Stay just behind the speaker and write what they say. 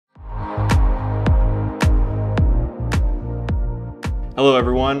Hello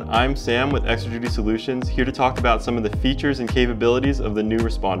everyone, I'm Sam with Extra Duty Solutions, here to talk about some of the features and capabilities of the new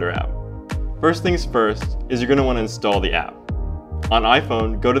Responder app. First things first is you're going to want to install the app. On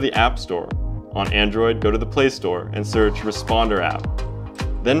iPhone, go to the App Store. On Android, go to the Play Store and search Responder app.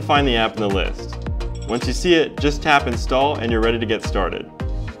 Then find the app in the list. Once you see it, just tap Install and you're ready to get started.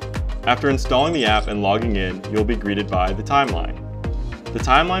 After installing the app and logging in, you'll be greeted by the timeline. The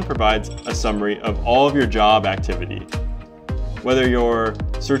timeline provides a summary of all of your job activity. Whether you're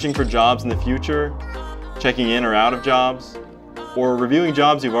searching for jobs in the future, checking in or out of jobs, or reviewing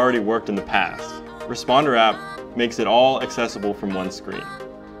jobs you've already worked in the past, Responder app makes it all accessible from one screen.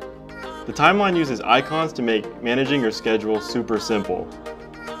 The timeline uses icons to make managing your schedule super simple.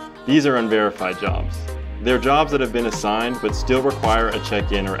 These are unverified jobs. They're jobs that have been assigned but still require a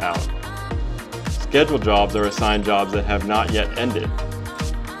check-in or out. Scheduled jobs are assigned jobs that have not yet ended.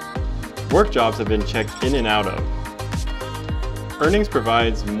 Work jobs have been checked in and out of. Earnings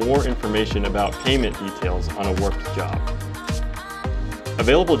provides more information about payment details on a worked job.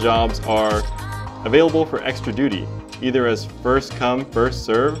 Available jobs are available for extra duty, either as first come, first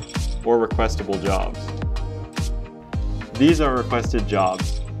served, or requestable jobs. These are requested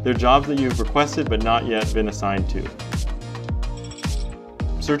jobs. They're jobs that you've requested but not yet been assigned to.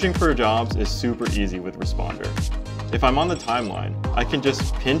 Searching for jobs is super easy with Responder. If I'm on the timeline, I can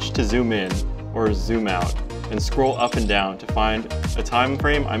just pinch to zoom in or zoom out and scroll up and down to find a time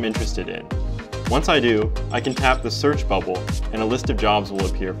frame I'm interested in. Once I do, I can tap the search bubble and a list of jobs will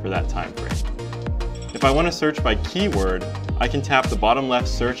appear for that time frame. If I want to search by keyword, I can tap the bottom left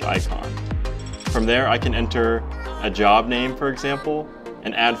search icon. From there, I can enter a job name, for example,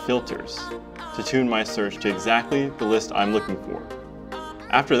 and add filters to tune my search to exactly the list I'm looking for.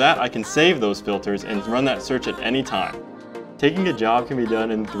 After that, I can save those filters and run that search at any time. Taking a job can be done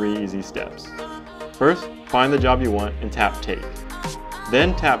in 3 easy steps. First, find the job you want and tap Take.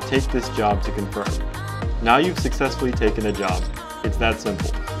 Then tap Take this job to confirm. Now you've successfully taken a job. It's that simple.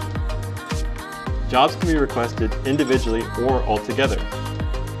 Jobs can be requested individually or altogether.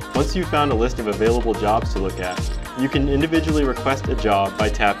 Once you've found a list of available jobs to look at, you can individually request a job by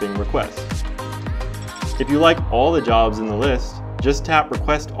tapping Request. If you like all the jobs in the list, just tap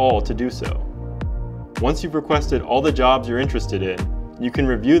Request All to do so. Once you've requested all the jobs you're interested in, you can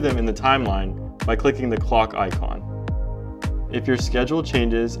review them in the timeline by clicking the clock icon. If your schedule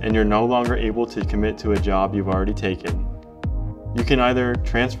changes and you're no longer able to commit to a job you've already taken, you can either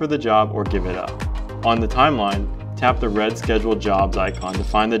transfer the job or give it up. On the timeline, tap the red Scheduled Jobs icon to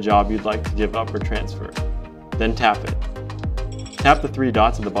find the job you'd like to give up or transfer. Then tap it. Tap the 3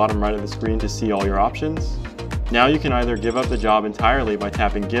 dots at the bottom right of the screen to see all your options. Now you can either give up the job entirely by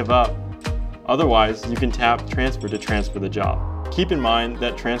tapping Give Up. Otherwise, you can tap Transfer to transfer the job. Keep in mind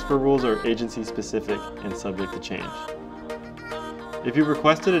that transfer rules are agency specific and subject to change. If you've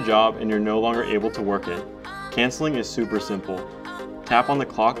requested a job and you're no longer able to work it, canceling is super simple. Tap on the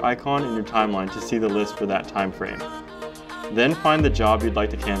clock icon in your timeline to see the list for that time frame. Then find the job you'd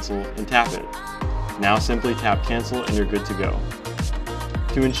like to cancel and tap it. Now simply tap Cancel and you're good to go.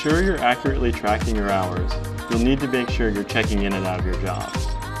 To ensure you're accurately tracking your hours, you'll need to make sure you're checking in and out of your jobs.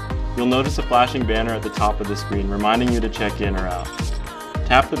 You'll notice a flashing banner at the top of the screen reminding you to check in or out.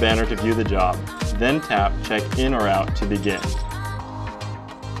 Tap the banner to view the job, then tap Check In or Out to begin.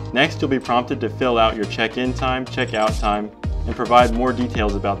 Next, you'll be prompted to fill out your check-in time, check-out time, and provide more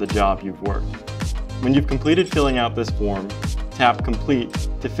details about the job you've worked. When you've completed filling out this form, tap Complete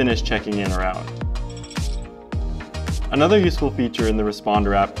to finish checking in or out. Another useful feature in the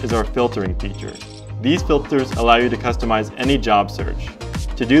Responder app is our filtering feature. These filters allow you to customize any job search.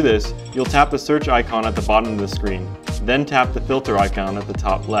 To do this, you'll tap the search icon at the bottom of the screen, then tap the filter icon at the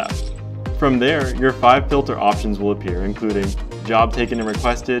top left. From there, your 5 filter options will appear, including job taken and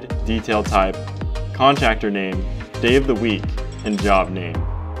requested, detail type, contractor name, day of the week, and job name.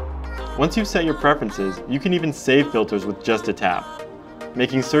 Once you've set your preferences, you can even save filters with just a tap,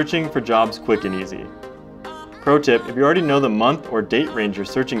 making searching for jobs quick and easy. Pro tip, if you already know the month or date range you're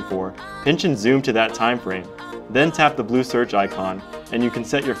searching for, pinch and zoom to that time frame, then tap the blue search icon, and you can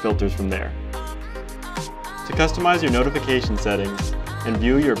set your filters from there. To customize your notification settings and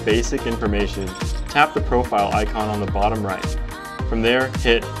view your basic information, tap the profile icon on the bottom right. From there,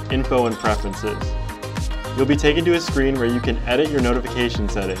 hit Info and Preferences. You'll be taken to a screen where you can edit your notification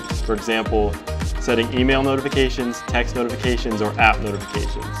settings, for example, setting email notifications, text notifications, or app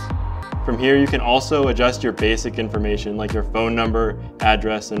notifications. From here, you can also adjust your basic information like your phone number,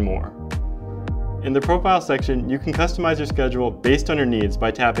 address, and more. In the Profile section, you can customize your schedule based on your needs by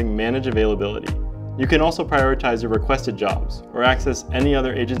tapping Manage Availability. You can also prioritize your requested jobs or access any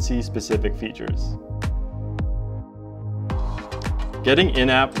other agency-specific features. Getting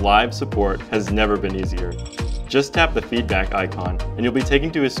in-app live support has never been easier. Just tap the feedback icon and you'll be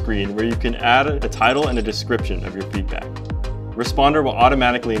taken to a screen where you can add a title and a description of your feedback. Responder will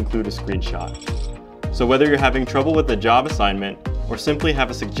automatically include a screenshot. So whether you're having trouble with a job assignment or simply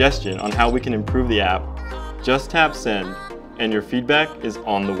have a suggestion on how we can improve the app, just tap send and your feedback is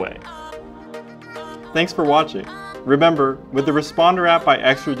on the way. Thanks for watching. Remember, with the Responder app by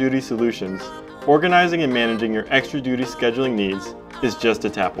Extra Duty Solutions, organizing and managing your extra duty scheduling needs is just a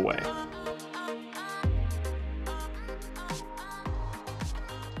tap away.